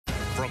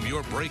from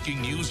your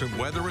breaking news and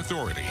weather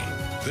authority.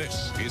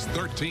 This is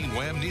 13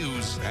 Wham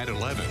News at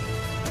 11.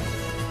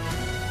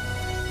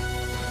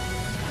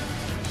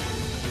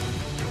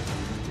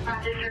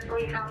 Rochester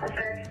Police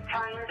Officer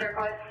Tony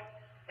Mazurkowitz,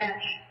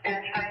 badge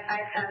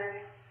 557,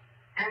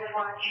 end of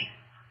watch,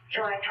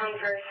 July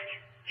 21st,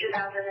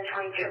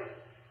 2022.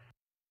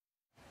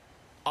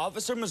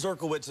 Officer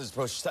Mazurkowitz's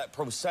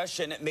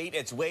procession made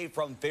its way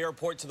from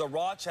Fairport to the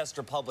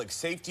Rochester Public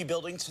Safety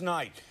Building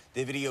tonight.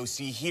 The video you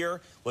see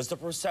here was the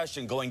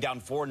procession going down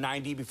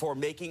 490 before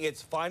making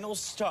its final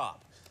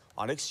stop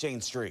on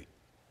Exchange Street.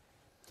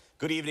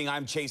 Good evening,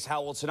 I'm Chase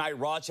Howell. Tonight,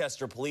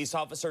 Rochester Police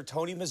Officer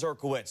Tony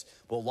Mazurkowitz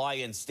will lie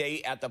in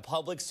state at the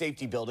Public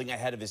Safety Building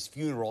ahead of his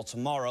funeral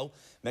tomorrow.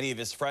 Many of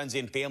his friends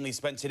and family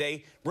spent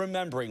today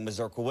remembering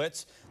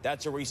Mazurkowitz.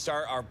 That's where we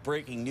start our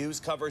breaking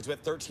news coverage with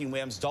 13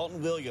 Wham's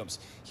Dalton Williams.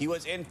 He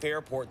was in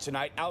Fairport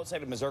tonight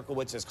outside of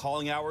Mazurkowitz's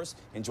calling hours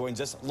and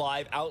joins us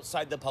live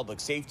outside the Public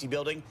Safety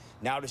Building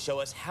now to show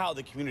us how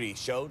the community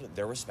showed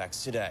their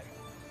respects today.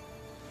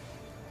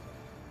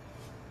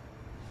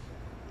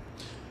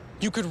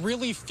 You could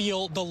really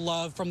feel the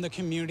love from the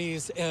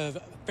communities of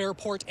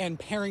Fairport and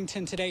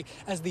Perrington today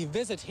as the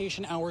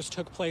visitation hours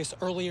took place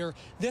earlier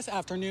this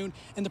afternoon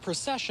and the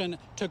procession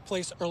took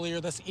place earlier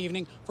this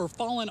evening for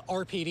fallen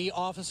RPD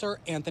officer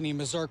Anthony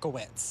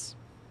Mazurkowitz.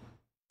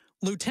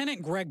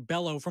 Lieutenant Greg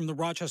Bello from the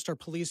Rochester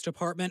Police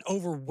Department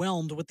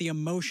overwhelmed with the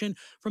emotion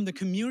from the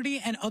community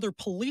and other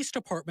police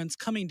departments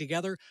coming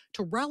together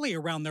to rally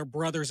around their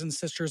brothers and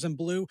sisters in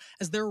blue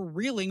as they're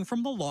reeling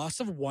from the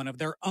loss of one of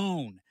their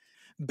own.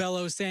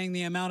 Bello saying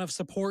the amount of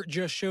support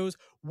just shows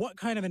what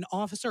kind of an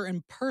officer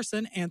and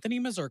person Anthony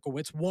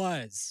Mazurkowitz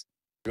was.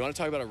 We want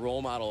to talk about a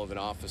role model of an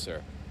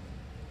officer.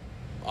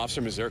 Officer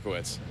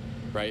Mazurkowitz,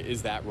 right,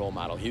 is that role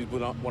model. He's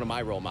one of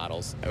my role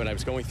models. When I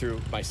was going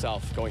through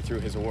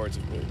his awards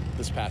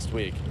this past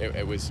week,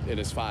 it was in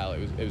his file.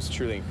 It was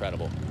truly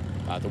incredible,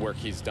 the work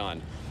he's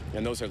done.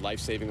 And those are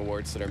life-saving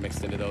awards that are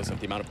mixed into those of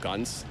the amount of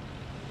guns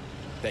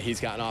that he's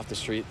gotten off the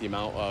street, the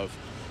amount of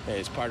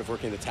as part of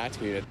working in the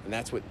tactical unit, and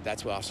that's what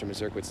Officer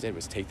Mazurkowitz did,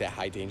 was take that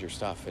high-danger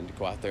stuff and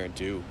go out there and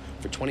do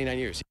for 29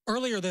 years.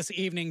 Earlier this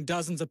evening,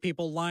 dozens of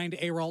people lined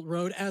Aralt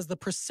Road as the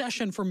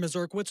procession for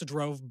Mazurkowitz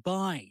drove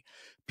by.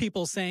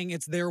 People saying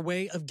it's their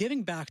way of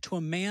giving back to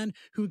a man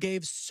who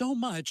gave so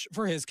much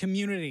for his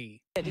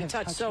community. He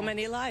touched so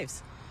many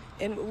lives,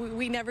 and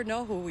we never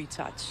know who we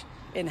touch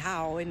and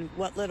how, in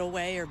what little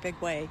way or big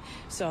way.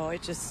 So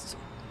it just,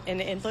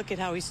 and look at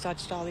how he's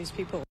touched all these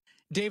people.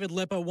 David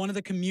Lippa, one of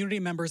the community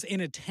members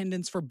in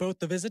attendance for both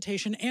the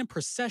visitation and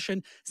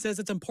procession, says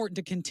it's important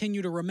to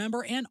continue to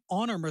remember and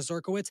honor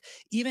Mazurkowitz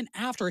even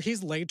after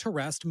he's laid to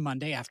rest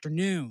Monday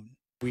afternoon.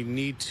 We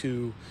need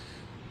to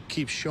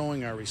keep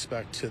showing our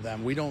respect to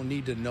them. We don't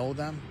need to know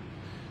them,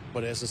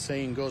 but as the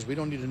saying goes, we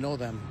don't need to know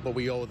them, but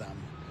we owe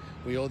them.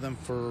 We owe them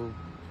for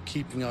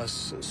keeping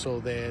us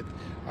so that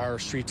our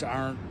streets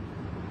aren't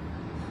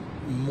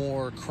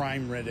more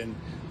crime-ridden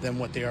than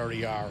what they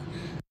already are.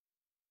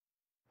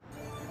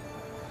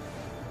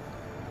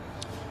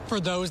 For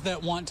those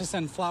that want to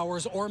send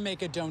flowers or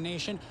make a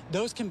donation,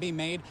 those can be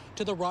made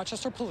to the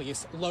Rochester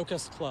Police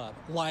Locust Club.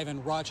 Live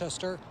in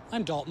Rochester,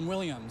 I'm Dalton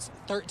Williams,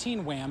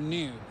 13 Wham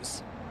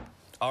News.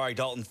 All right,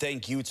 Dalton,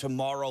 thank you.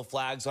 Tomorrow,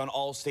 flags on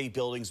all state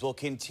buildings will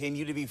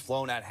continue to be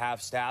flown at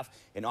half-staff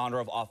in honor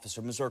of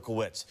Officer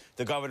Mazurkowitz.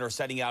 The governor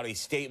sending out a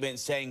statement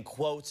saying,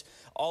 quote,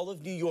 all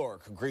of New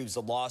York grieves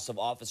the loss of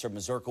Officer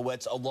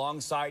Mazurkowitz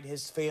alongside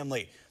his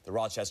family, the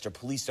Rochester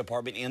Police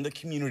Department, and the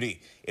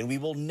community, and we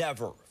will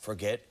never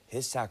forget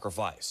his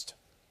sacrifice.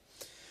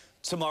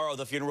 Tomorrow,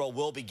 the funeral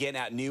will begin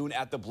at noon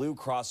at the Blue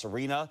Cross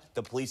Arena.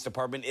 The police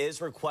department is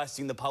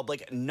requesting the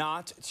public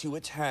not to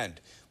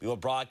attend. We will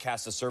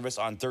broadcast the service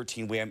on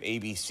 13 Wham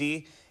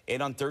ABC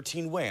and on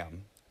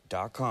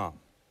 13wham.com.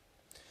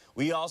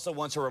 We also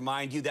want to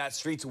remind you that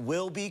streets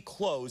will be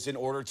closed in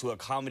order to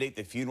accommodate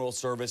the funeral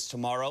service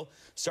tomorrow.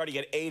 Starting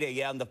at 8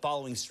 a.m., the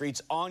following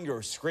streets on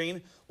your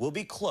screen will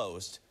be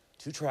closed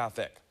to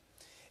traffic.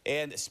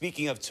 And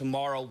speaking of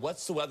tomorrow,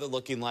 what's the weather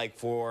looking like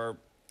for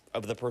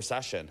the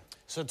procession?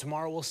 So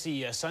tomorrow we'll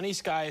see sunny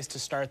skies to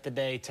start the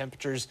day.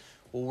 Temperatures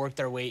will work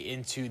their way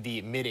into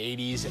the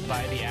mid-80s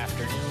by the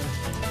afternoon.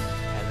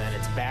 And then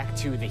it's back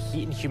to the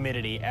heat and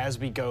humidity as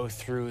we go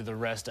through the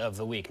rest of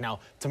the week.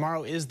 Now,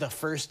 tomorrow is the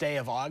first day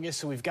of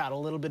August, so we've got a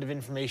little bit of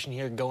information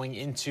here going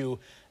into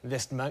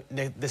this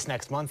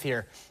next month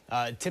here.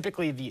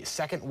 Typically the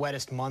second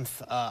wettest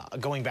month,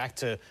 going back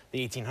to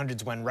the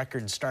 1800s when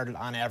records started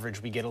on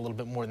average, we get a little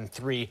bit more than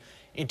 3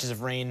 inches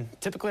of rain.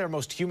 Typically our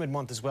most humid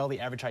month as well, the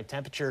average high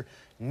temperature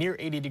near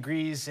 80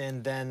 degrees,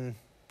 and then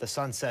the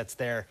sun sets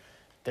there.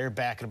 They're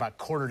back at about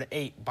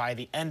 7:45 by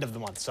the end of the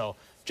month. So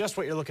just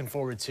what you're looking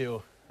forward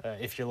to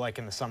if you're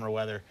liking the summer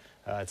weather.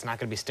 It's not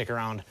going to be stick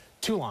around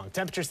too long.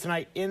 Temperatures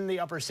tonight in the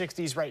upper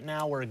 60s right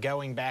now. We're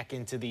going back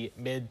into the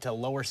mid to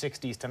lower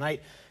 60s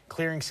tonight.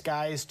 Clearing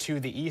skies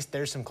to the east.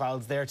 There's some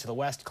clouds there. To the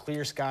west,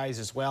 clear skies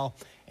as well.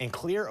 And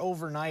clear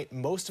overnight.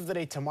 Most of the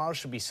day tomorrow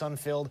should be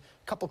sun-filled.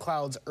 A couple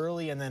clouds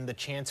early, and then the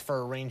chance for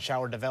a rain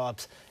shower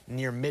develops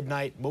near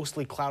midnight.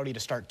 Mostly cloudy to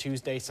start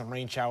Tuesday. Some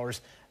rain showers,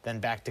 then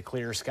back to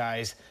clear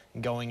skies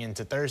going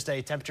into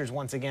Thursday. Temperatures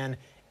once again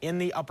in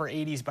the upper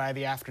 80s by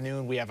the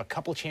afternoon. We have a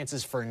couple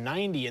chances for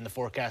 90 in the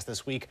forecast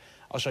this week.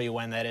 I'll show you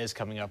when that is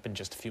coming up in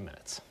just a few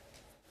minutes.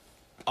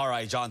 All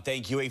right, John,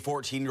 thank you. A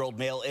 14-year-old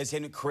male is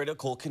in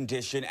critical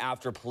condition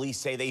after police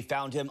say they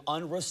found him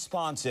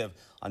unresponsive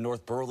on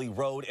North Burley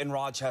Road in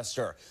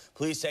Rochester.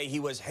 Police say he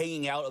was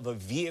hanging out of a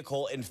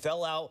vehicle and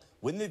fell out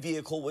when the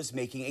vehicle was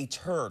making a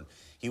turn.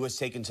 He was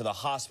taken to the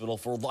hospital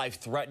for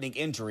life-threatening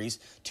injuries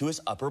to his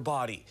upper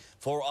body.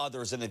 4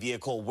 others in the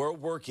vehicle were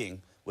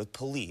working with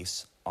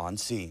police on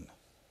scene.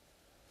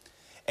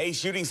 A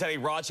shooting sent a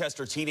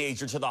Rochester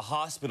teenager to the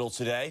hospital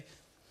today.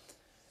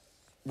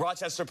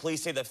 Rochester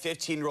police say the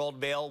 15-year-old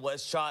male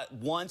was shot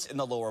once in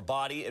the lower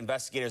body.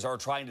 Investigators are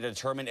trying to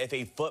determine if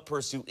a foot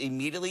pursuit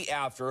immediately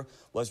after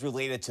was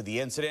related to the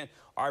incident.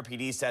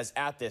 RPD says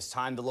at this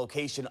time the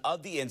location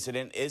of the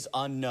incident is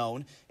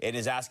unknown. It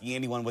is asking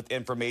anyone with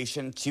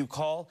information to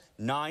call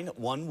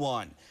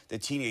 911. The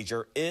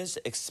teenager is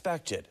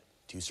expected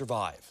to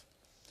survive.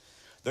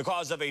 The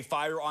cause of a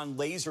fire on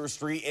Laser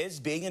Street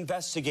is being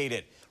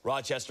investigated.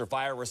 Rochester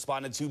Fire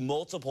responded to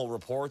multiple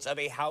reports of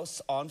a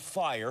house on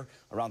fire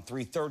around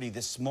 3:30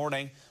 this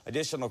morning.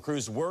 Additional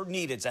crews were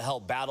needed to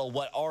help battle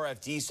what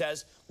RFD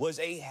says was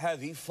a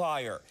heavy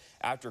fire.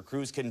 After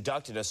crews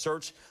conducted a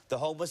search, the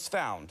home was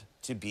found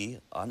to be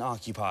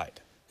unoccupied.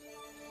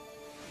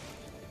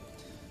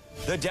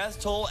 The death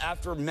toll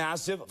after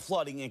massive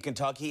flooding in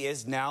Kentucky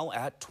is now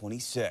at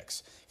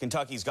 26.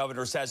 Kentucky's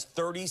governor says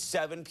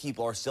 37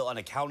 people are still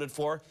unaccounted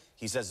for.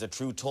 He says the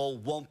true toll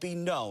won't be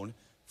known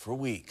for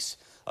weeks.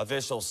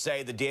 Officials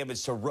say the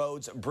damage to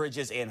roads,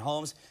 bridges, and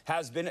homes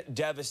has been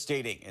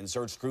devastating, and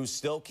search crews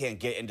still can't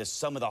get into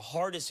some of the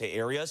hardest hit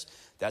areas.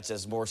 That's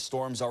as more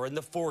storms are in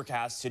the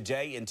forecast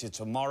today into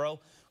tomorrow.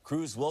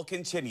 Crews will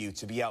continue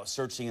to be out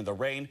searching in the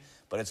rain,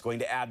 but it's going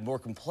to add more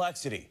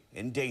complexity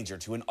and danger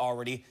to an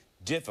already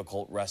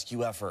difficult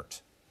rescue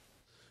effort.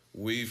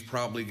 We've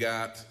probably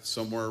got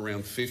somewhere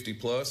around 50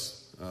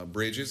 plus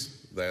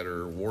bridges that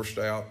are washed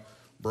out,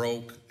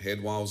 broke,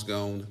 head walls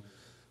gone,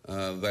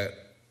 that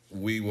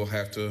we will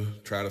have to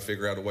try to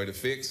figure out a way to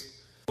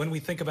fix. When we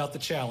think about the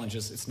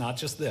challenges, it's not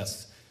just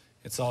this.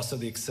 It's also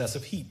the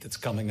excessive heat that's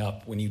coming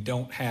up when you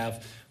don't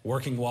have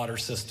working water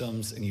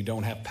systems and you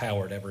don't have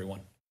power to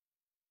everyone.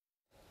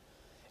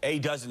 A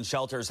dozen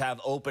shelters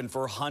have opened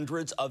for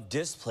hundreds of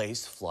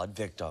displaced flood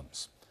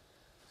victims.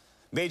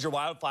 Major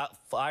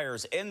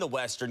wildfires in the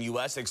western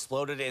U.S.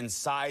 exploded in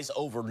size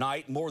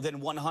overnight. More than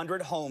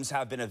 100 homes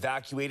have been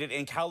evacuated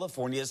in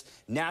California's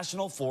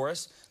National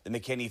Forest. The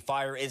McKinney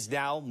fire is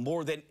now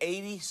more than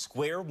 80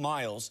 square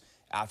miles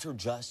after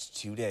just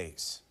 2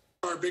 days.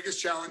 Our biggest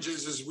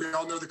challenges is we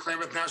all know the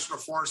Klamath National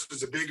Forest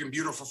is a big and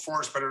beautiful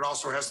forest, but it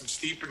also has some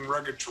steep and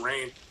rugged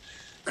terrain.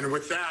 And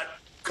with that,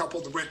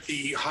 coupled with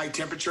the high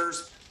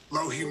temperatures,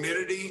 low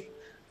humidity,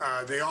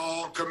 they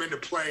all come into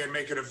play and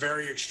make it a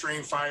very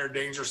extreme fire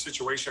danger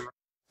situation.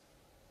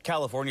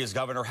 California's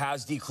governor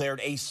has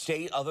declared a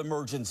state of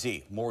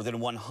emergency. More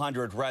than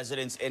 100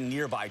 residents in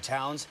nearby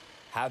towns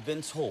have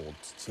been told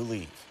to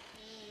leave.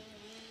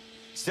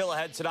 Still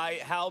ahead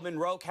tonight, how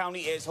Monroe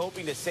County is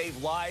hoping to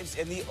save lives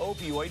in the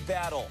opioid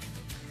battle.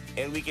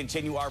 And we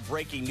continue our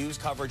breaking news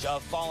coverage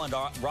of fallen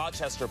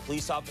Rochester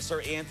police officer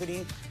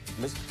Anthony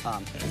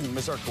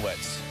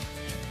Mazurkowitz.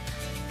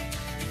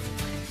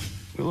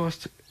 We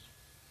lost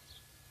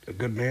a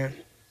good man,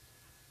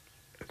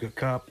 a good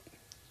cop,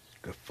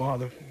 a good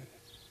father,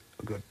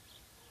 a good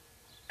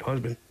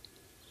husband,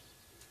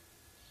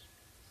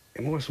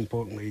 and most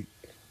importantly,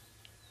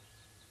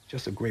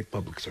 just a great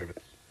public servant.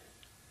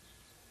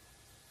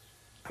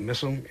 I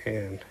miss him,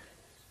 and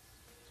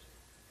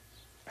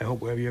I hope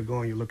wherever you're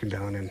going, you're looking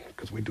down in,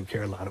 because we do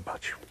care a lot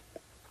about you.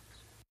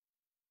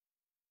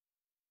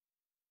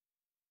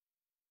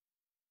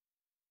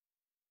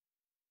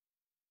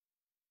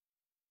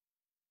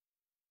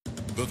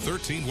 The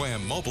 13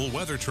 WHAM mobile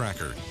weather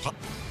tracker.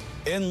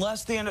 In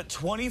less than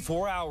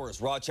 24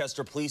 hours,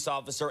 Rochester police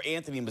officer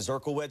Anthony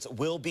Mazurkowitz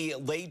will be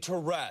laid to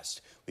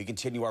rest. We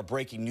continue our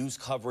breaking news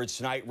coverage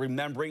tonight,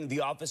 remembering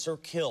the officer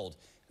killed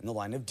in the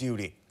line of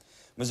duty.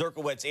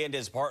 Mazurkowitz and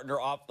his partner,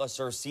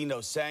 Officer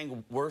Sino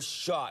Sang, were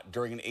shot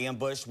during an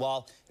ambush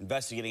while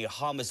investigating a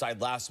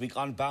homicide last week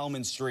on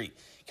Bauman Street,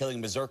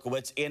 killing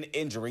Mazurkowitz and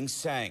injuring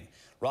Sang.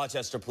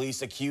 Rochester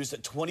police accused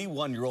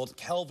 21-year-old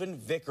Kelvin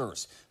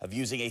Vickers of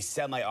using a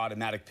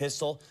semi-automatic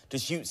pistol to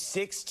shoot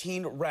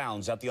 16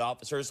 rounds at the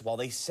officers while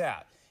they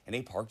sat in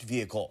a parked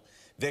vehicle.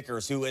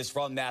 Vickers, who is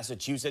from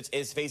Massachusetts,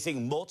 is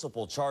facing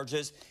multiple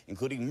charges,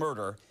 including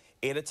murder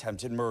and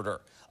attempted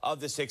murder. Of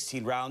the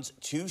 16 rounds,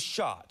 2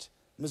 shot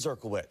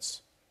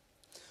Mazurkowitz.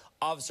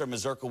 Officer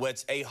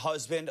Mazurkowitz, a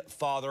husband,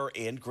 father,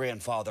 and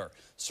grandfather,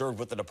 served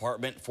with the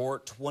department for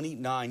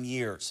 29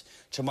 years.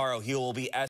 Tomorrow, he will be